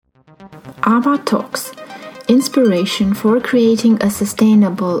Ava Talks, inspiration for creating a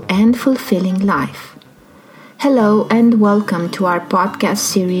sustainable and fulfilling life. Hello and welcome to our podcast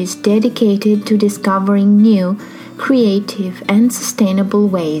series dedicated to discovering new, creative and sustainable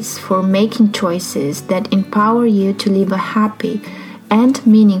ways for making choices that empower you to live a happy and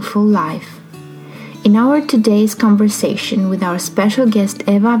meaningful life. In our today's conversation with our special guest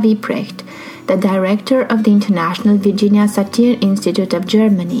Eva Wieprecht, the director of the International Virginia Satir Institute of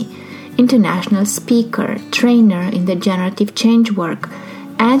Germany, international speaker, trainer in the generative change work,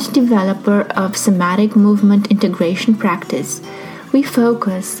 and developer of somatic movement integration practice, we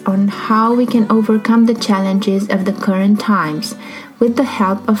focus on how we can overcome the challenges of the current times with the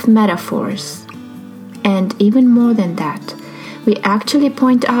help of metaphors. And even more than that, we actually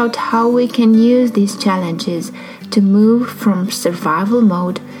point out how we can use these challenges to move from survival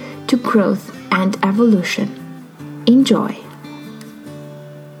mode to growth and evolution. Enjoy!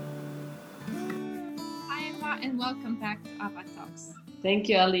 Hi, Eva, and welcome back to Ava Talks. Thank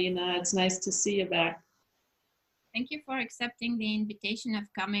you, Alina. It's nice to see you back. Thank you for accepting the invitation of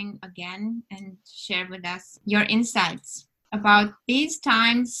coming again and share with us your insights about these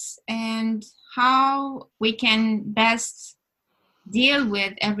times and how we can best deal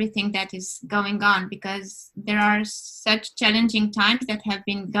with everything that is going on, because there are such challenging times that have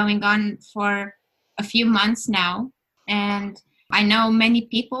been going on for a few months now. And I know many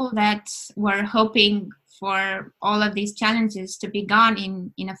people that were hoping for all of these challenges to be gone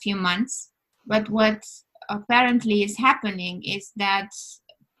in a few months. But what apparently is happening is that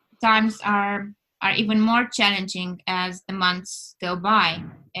times are even more challenging as the months go by.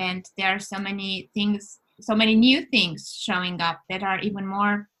 And there are so many new things showing up that are even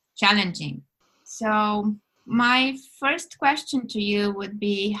more challenging. So my first question to you would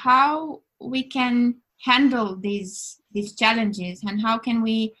be how we can handle these challenges, and how can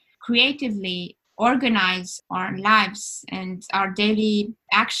we creatively organize our lives and our daily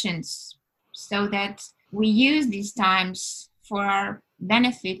actions so that we use these times for our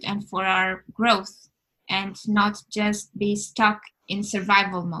benefit and for our growth and not just be stuck in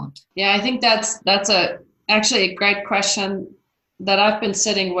survival mode? Yeah, I think that's actually a great question that I've been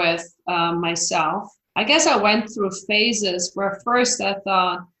sitting with myself. I guess I went through phases where first I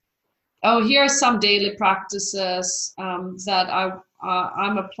thought, oh, here are some daily practices that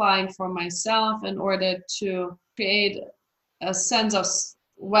I'm applying for myself in order to create a sense of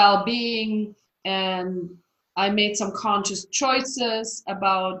well-being. And I made some conscious choices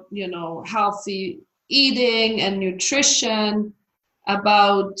about, healthy eating and nutrition,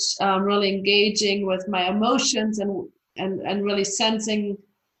 about really engaging with my emotions and really sensing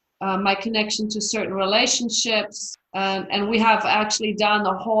my connection to certain relationships. And we have actually done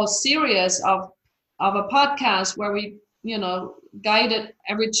a whole series of a podcast where we, guided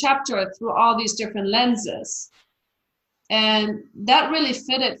every chapter through all these different lenses. And that really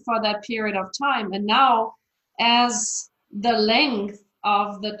fitted for that period of time. And now, as the length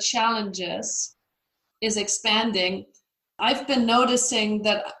of the challenges is expanding, I've been noticing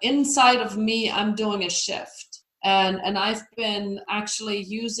that inside of me, I'm doing a shift. And I've been actually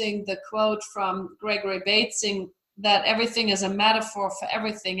using the quote from Gregory Bateson that everything is a metaphor for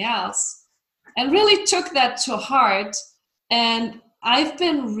everything else, and really took that to heart. And I've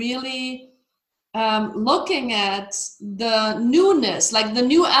been really looking at the newness, like the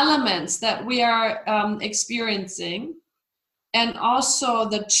new elements that we are experiencing, and also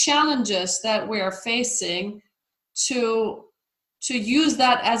the challenges that we are facing, to use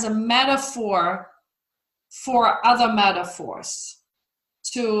that as a metaphor for other metaphors,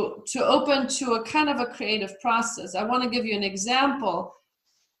 to open to a kind of a creative process. I want to give you an example.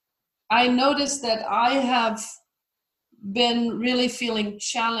 I noticed that I have been really feeling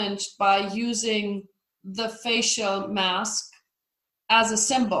challenged by using the facial mask as a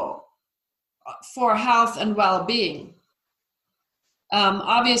symbol for health and well-being.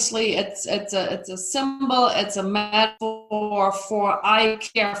 Obviously, it's a symbol. It's a metaphor for I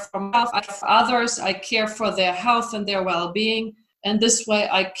care for myself, I care for others, I care for their health and their well-being, and this way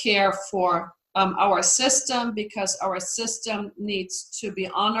I care for our system, because our system needs to be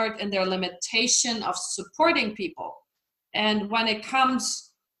honored in their limitation of supporting people. And when it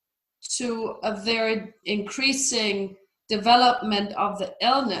comes to a very increasing development of the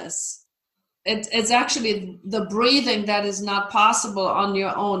illness, it's actually the breathing that is not possible on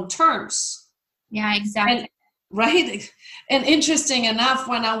your own terms. Yeah, exactly. Right? And interesting enough,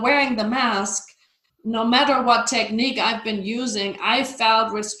 when I'm wearing the mask, no matter what technique I've been using, I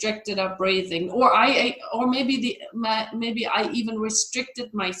felt restricted of breathing, or maybe I even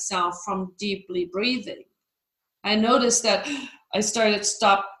restricted myself from deeply breathing. I noticed that I started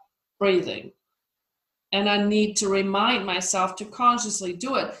stop breathing. And I need to remind myself to consciously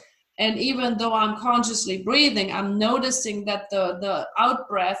do it. And even though I'm consciously breathing, I'm noticing that the out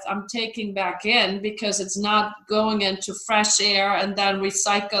breath I'm taking back in, because it's not going into fresh air and then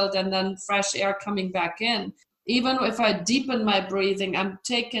recycled and then fresh air coming back in. Even if I deepen my breathing, I'm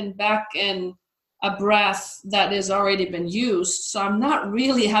taking back in a breath that has already been used. So I'm not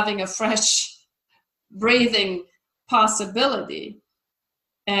really having a fresh breathing possibility.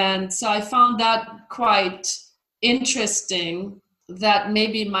 And so I found that quite interesting, that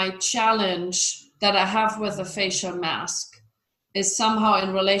maybe my challenge that I have with a facial mask is somehow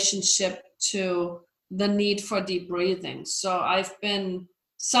in relationship to the need for deep breathing. So I've been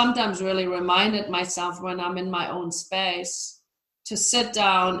sometimes really reminded myself when I'm in my own space to sit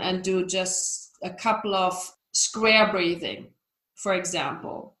down and do just a couple of square breathing, for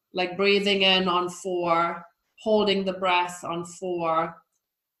example, like breathing in on 4, holding the breath on 4,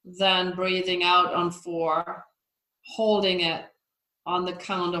 then breathing out on 4, holding it on the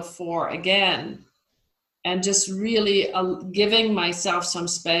count of 4 again, and just really giving myself some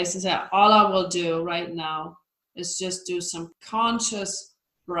space and say, all I will do right now is just do some conscious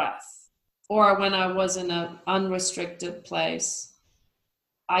breath. Or when I was in an unrestricted place,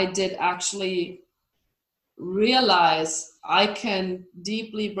 I did actually realize I can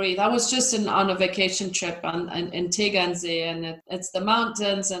deeply breathe. I was just on a vacation trip in Tegernsee, and it's the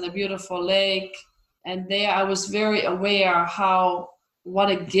mountains and a beautiful lake. And there I was very aware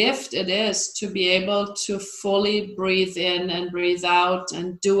what a gift it is to be able to fully breathe in and breathe out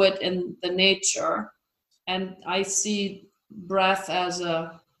and do it in the nature. And I see breath as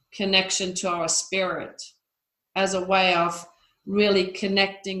a connection to our spirit, as a way of really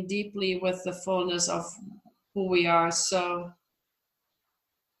connecting deeply with the fullness of who we are. So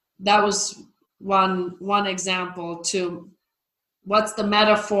that was one example to what's the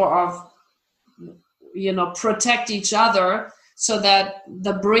metaphor of, protect each other so that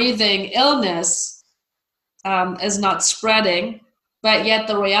the breathing illness is not spreading. But yet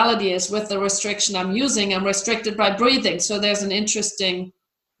the reality is, with the restriction I'm using, I'm restricted by breathing. So there's an interesting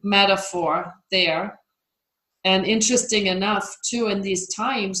metaphor there. And interesting enough, too, in these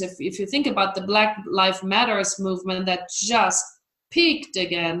times, if you think about the Black Lives Matters movement that just peaked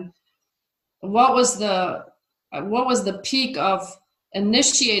again, what was the peak of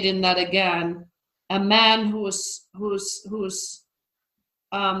initiating that again? A man who's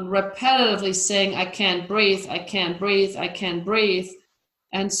repetitively saying, I can't breathe, I can't breathe, I can't breathe.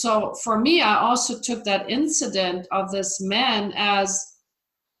 And so for me, I also took that incident of this man as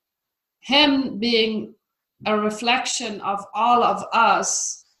him being a reflection of all of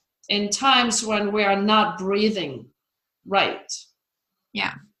us in times when we are not breathing right.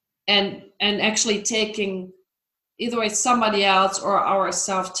 Yeah. And actually taking, either way, somebody else or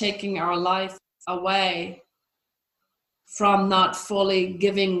ourselves, taking our life away from not fully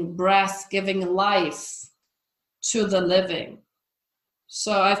giving breath, giving life to the living.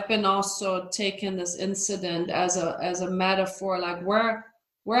 So I've been also taking this incident as a metaphor, like where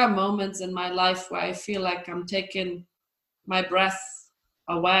are moments in my life where I feel like I'm taking my breath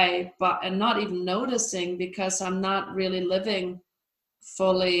away, and not even noticing, because I'm not really living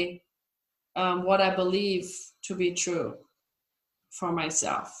fully what I believe to be true for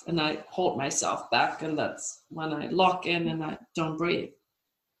myself, and I hold myself back, and that's when I lock in and I don't breathe.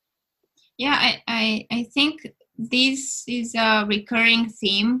 Yeah, I think this is a recurring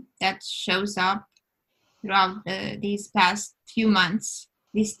theme that shows up throughout these past few months,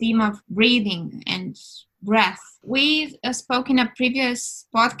 this theme of breathing and breath. We spoke in a previous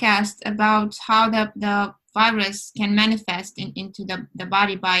podcast about how the virus can manifest into the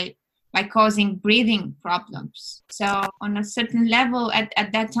body by causing breathing problems. So on a certain level at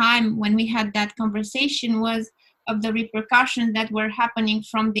that time when we had that conversation was of the repercussions that were happening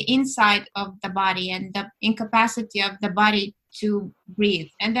from the inside of the body and the incapacity of the body to breathe.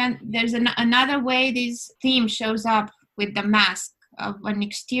 And then there's another way this theme shows up with the mask of an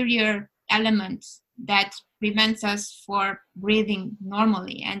exterior element that prevents us for breathing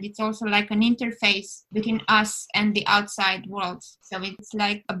normally. And it's also like an interface between us and the outside world. So it's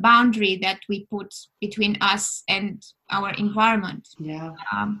like a boundary that we put between us and our environment. Yeah.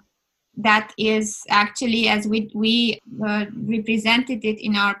 That is actually, as we represented it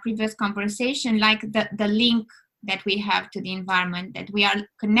in our previous conversation, like the link that we have to the environment, that we are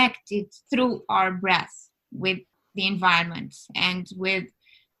connected through our breath with the environment and with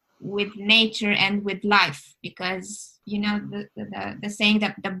nature and with life, because the saying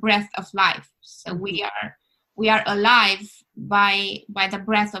that the breath of life. So we are alive by the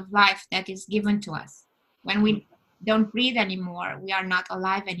breath of life that is given to us. When we don't breathe anymore, we are not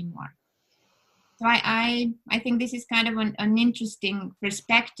alive anymore. So I think this is kind of an interesting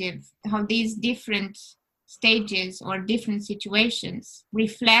perspective, how these different stages or different situations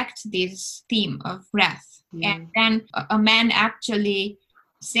reflect this theme of breath. Yeah. And then a man actually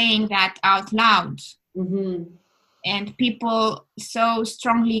saying that out loud, and people so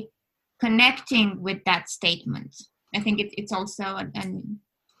strongly connecting with that statement. I think it's also an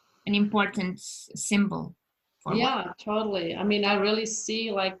important symbol. Yeah, totally. I mean, I really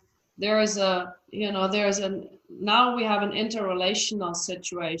see like now we have an interrelational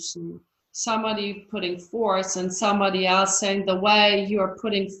situation. Somebody putting force and somebody else saying the way you are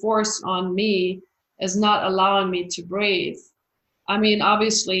putting force on me is not allowing me to breathe. I mean,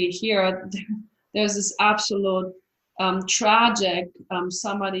 obviously here there's this absolute tragic,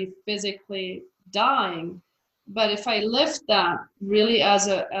 somebody physically dying. But if I lift that really as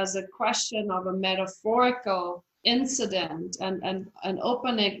a question of a metaphorical incident and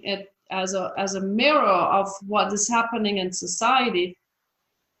opening it as a mirror of what is happening in society,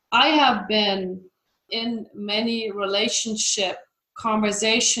 I have been in many relationship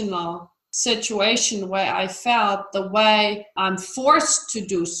conversational situation where I felt the way I'm forced to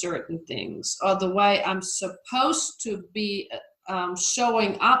do certain things or the way I'm supposed to be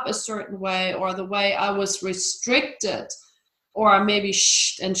showing up a certain way, or the way I was restricted or maybe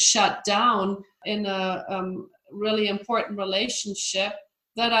shut down in a really important relationship,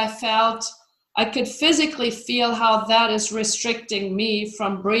 that I felt I could physically feel how that is restricting me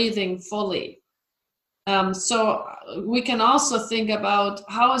from breathing fully. So we can also think about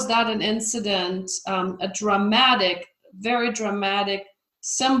how is that an incident, a dramatic, very dramatic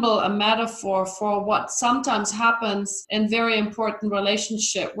symbol, a metaphor for what sometimes happens in very important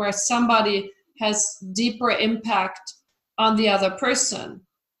relationship where somebody has deeper impact on the other person.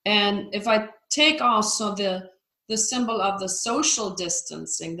 And if I take also the symbol of the social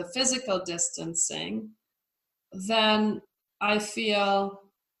distancing, the physical distancing, then I feel,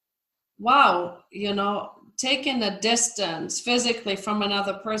 wow, taking a distance physically from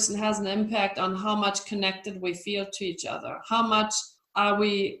another person has an impact on how much connected we feel to each other. How much are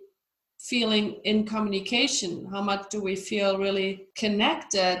we feeling in communication? How much do we feel really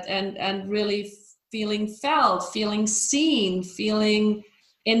connected and really feeling felt, feeling seen, feeling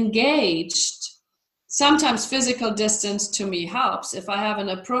engaged? Sometimes physical distance to me helps. If I have an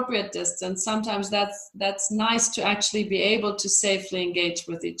appropriate distance, sometimes that's nice to actually be able to safely engage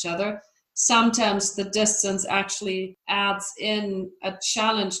with each other. Sometimes the distance actually adds in a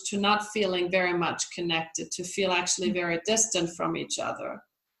challenge to not feeling very much connected, to feel actually very distant from each other.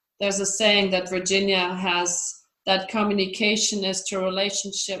 There's a saying that Virginia has, that communication is to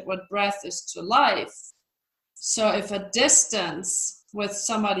relationship what breath is to life. So if a distance with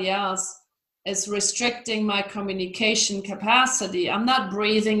somebody else is restricting my communication capacity, I'm not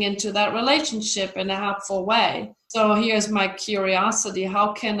breathing into that relationship in a helpful way. So here's my curiosity.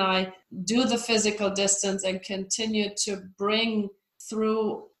 How can I do the physical distance and continue to bring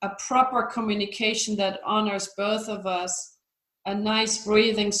through a proper communication that honors both of us a nice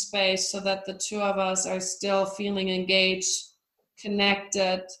breathing space so that the two of us are still feeling engaged,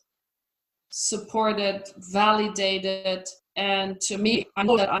 connected, supported, validated. And to me, I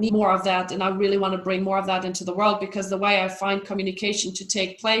know that I need more of that, and I really want to bring more of that into the world, because the way I find communication to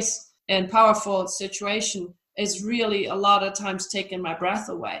take place in powerful situation is really a lot of times taking my breath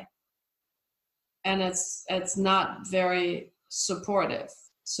away. And it's not very supportive.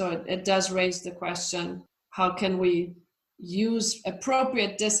 So it does raise the question, how can we use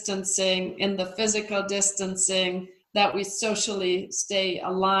appropriate distancing in the physical distancing, that we socially stay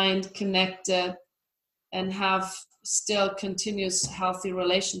aligned, connected, and have still continuous healthy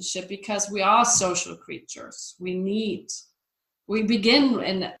relationship, because we are social creatures. We begin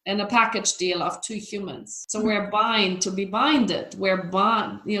in a package deal of two humans. So we're bound to be binded. We're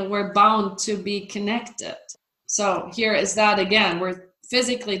bound to be connected. So here is that again, we're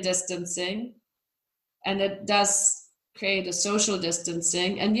physically distancing, and it does create a social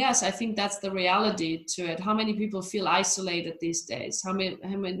distancing. And yes, I think that's the reality to it. How many people feel isolated these days? How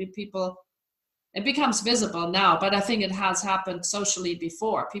many people, it becomes visible now, but I think it has happened socially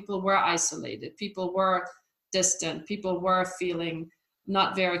before. People were isolated, people were distant, people were feeling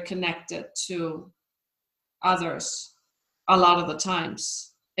not very connected to others a lot of the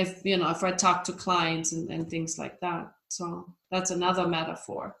times. If I talk to clients and things like that. So that's another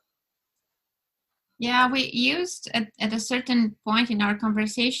metaphor. Yeah, we used at a certain point in our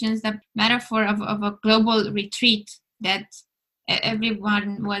conversations the metaphor of a global retreat, that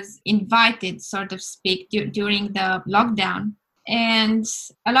everyone was invited, so to speak, during the lockdown. And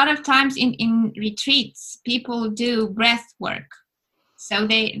a lot of times in retreats, people do breath work. So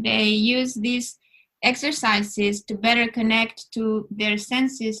they use these exercises to better connect to their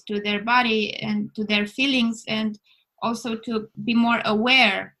senses, to their body, and to their feelings, and also to be more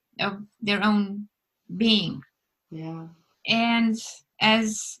aware of their own being. Yeah. And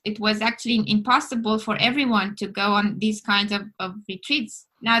as it was actually impossible for everyone to go on these kinds of retreats,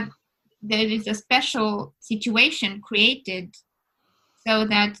 now there is a special situation created so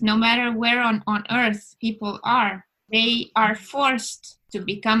that no matter where on earth people are, they are forced to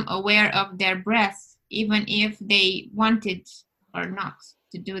become aware of their breath, even if they wanted or not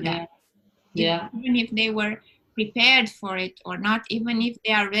to do that. Yeah. Even if they were prepared for it or not, even if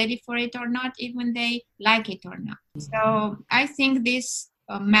they are ready for it or not, even they like it or not. So I think this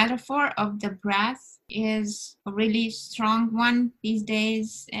metaphor of the breath is a really strong one these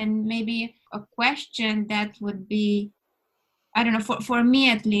days, and maybe a question that would be, I don't know, for me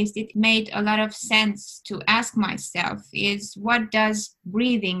at least, it made a lot of sense to ask myself is, what does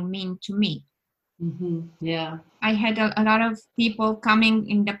breathing mean to me? Mm-hmm. Yeah. I had a lot of people coming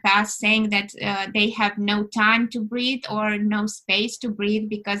in the past saying that they have no time to breathe or no space to breathe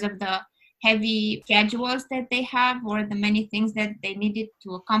because of the heavy schedules that they have or the many things that they needed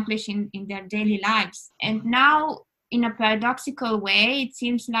to accomplish in their daily lives. And now, in a paradoxical way, it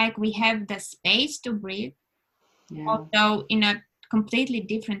seems like we have the space to breathe, although in a completely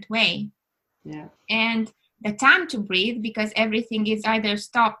different way. Yeah. And the time to breathe because everything is either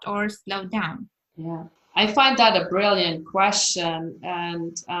stopped or slowed down. Yeah. I find that a brilliant question,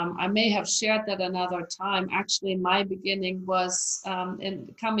 and I may have shared that another time. Actually, my beginning was in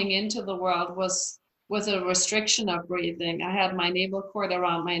coming into the world was with a restriction of breathing. I had my navel cord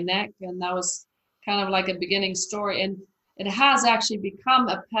around my neck, and that was kind of like a beginning story. And it has actually become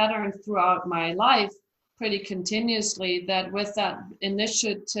a pattern throughout my life, pretty continuously. That with that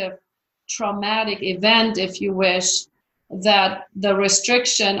initiative, traumatic event, if you wish, that the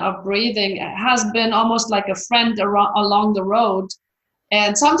restriction of breathing has been almost like a friend along the road.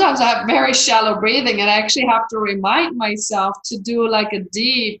 And sometimes I have very shallow breathing, and I actually have to remind myself to do like a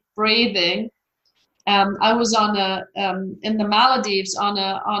deep breathing. I was on in the Maldives on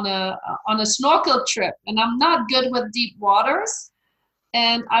a snorkel trip, and I'm not good with deep waters.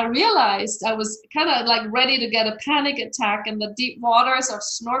 And I realized I was kind of like ready to get a panic attack in the deep waters of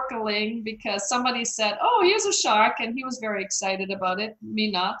snorkeling because somebody said, "Oh, here's a shark." And he was very excited about it, me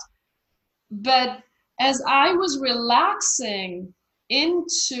not. But as I was relaxing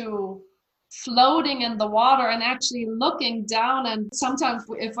into floating in the water and actually looking down, and sometimes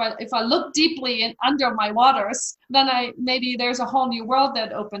if I look deeply in under my waters, then maybe there's a whole new world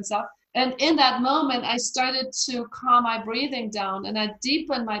that opens up. And in that moment, I started to calm my breathing down, and I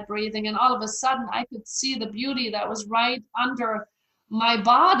deepened my breathing. And all of a sudden, I could see the beauty that was right under my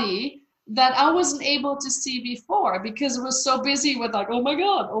body that I wasn't able to see before because it was so busy with like, oh my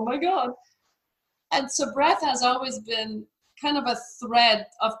God, oh my God. And so breath has always been kind of a thread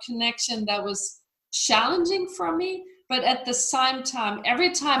of connection that was challenging for me. But at the same time,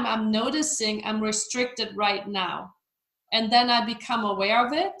 every time I'm noticing I'm restricted right now, and then I become aware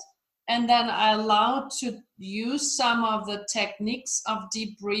of it, and then I allow to use some of the techniques of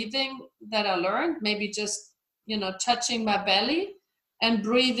deep breathing that I learned, maybe just, touching my belly and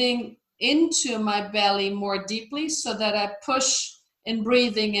breathing into my belly more deeply so that I push in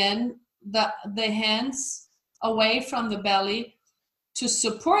breathing in the hands away from the belly to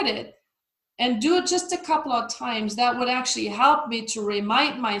support it, and do it just a couple of times. That would actually help me to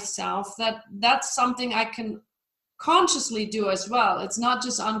remind myself that that's something I can consciously do as well. It's not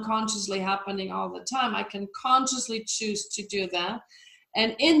just unconsciously happening all the time. I can consciously choose to do that.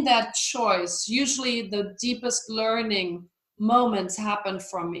 And in that choice, usually the deepest learning moments happen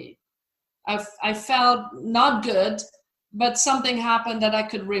for me. I felt not good, but something happened that I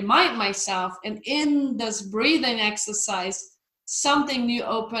could remind myself. And in this breathing exercise, something new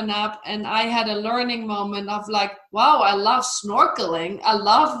opened up, and I had a learning moment of like, wow, I love snorkeling. I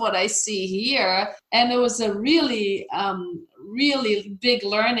love what I see here. And it was a really, really big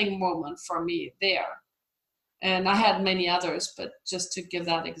learning moment for me there. And I had many others, but just to give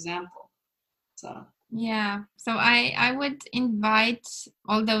that example. So. Yeah. So I would invite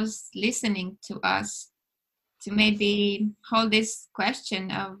all those listening to us to maybe hold this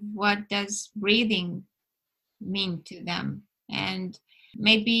question of what does breathing mean to them, and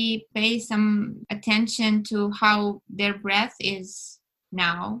maybe pay some attention to how their breath is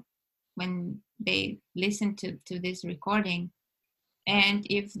now when they listen to this recording, and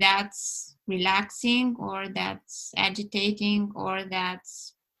if that's relaxing or that's agitating or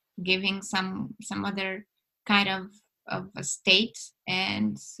that's giving some other kind of of a state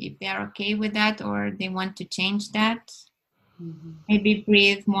and see if they're okay with that or they want to change that. Mm-hmm. Maybe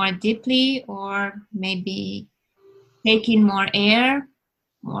breathe more deeply, or maybe take in more air,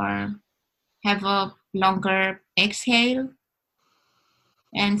 or have a longer exhale,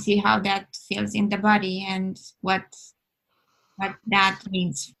 and see how that feels in the body and what that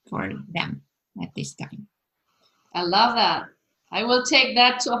means for them at this time. I love that. I will take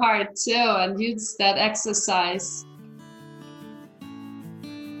that to heart too and use that exercise.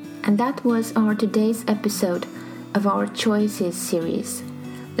 And that was our today's episode of our Choices series.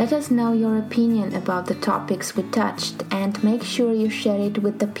 Let us know your opinion about the topics we touched, and make sure you share it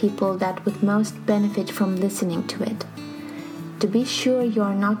with the people that would most benefit from listening to it. To be sure you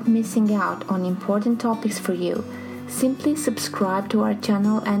are not missing out on important topics for you, simply subscribe to our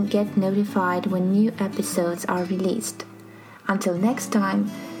channel and get notified when new episodes are released. Until next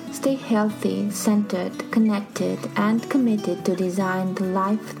time, stay healthy, centered, connected, and committed to design the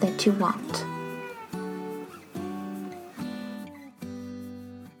life that you want.